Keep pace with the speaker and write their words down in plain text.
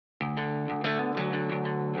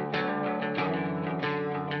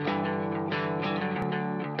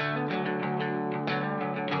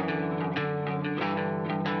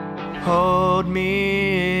Hold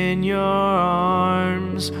me in your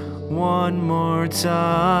arms one more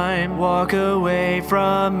time. Walk away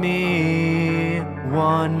from me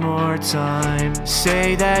one more time.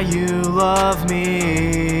 Say that you love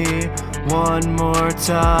me one more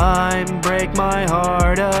time. Break my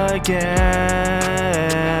heart again.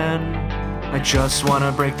 I just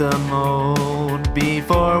wanna break the mold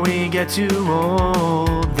before we get too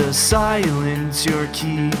old. The silence you're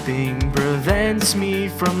keeping prevents me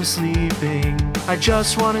from sleeping. I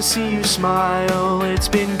just wanna see you smile. It's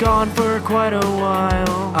been gone for quite a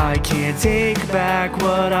while. I can't take back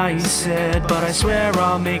what I said, but I swear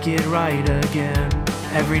I'll make it right again.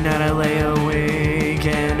 Every night I lay awake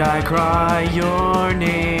and I cry your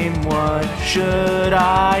name. What should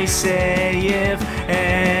I say, if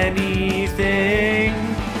anything?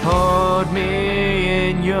 Hold me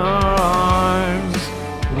in your arms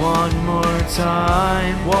one more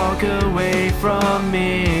time. Walk away from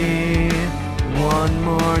me one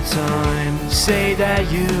more time. Say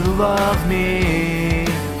that you love me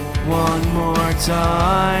one more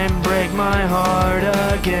time. Break my heart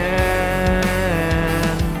again.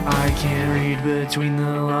 I can't read between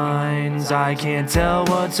the lines, I can't tell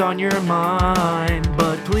what's on your mind,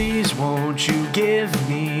 but please won't you give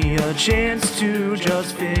me a chance to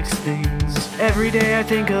just fix things. Every day I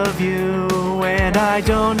think of you and I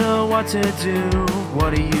don't know what to do.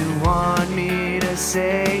 What do you want me to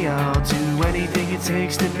say? I'll do anything it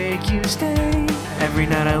takes to make you stay. Every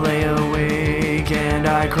night I lay awake and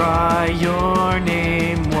I cry your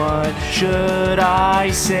name. What should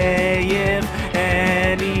I say, if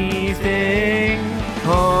anything?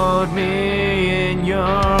 Hold me in your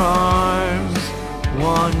arms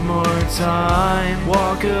one more time.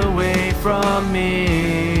 Walk away from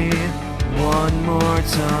me one more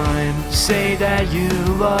time. Say that you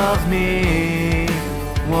love me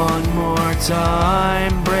one more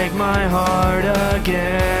time. Break my heart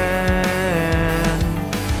again.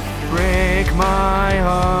 Break my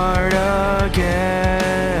heart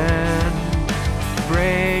again.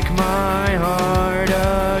 Break my heart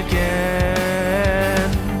again.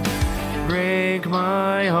 Break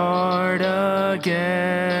my heart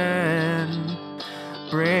again.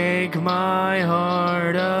 Break my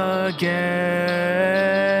heart again.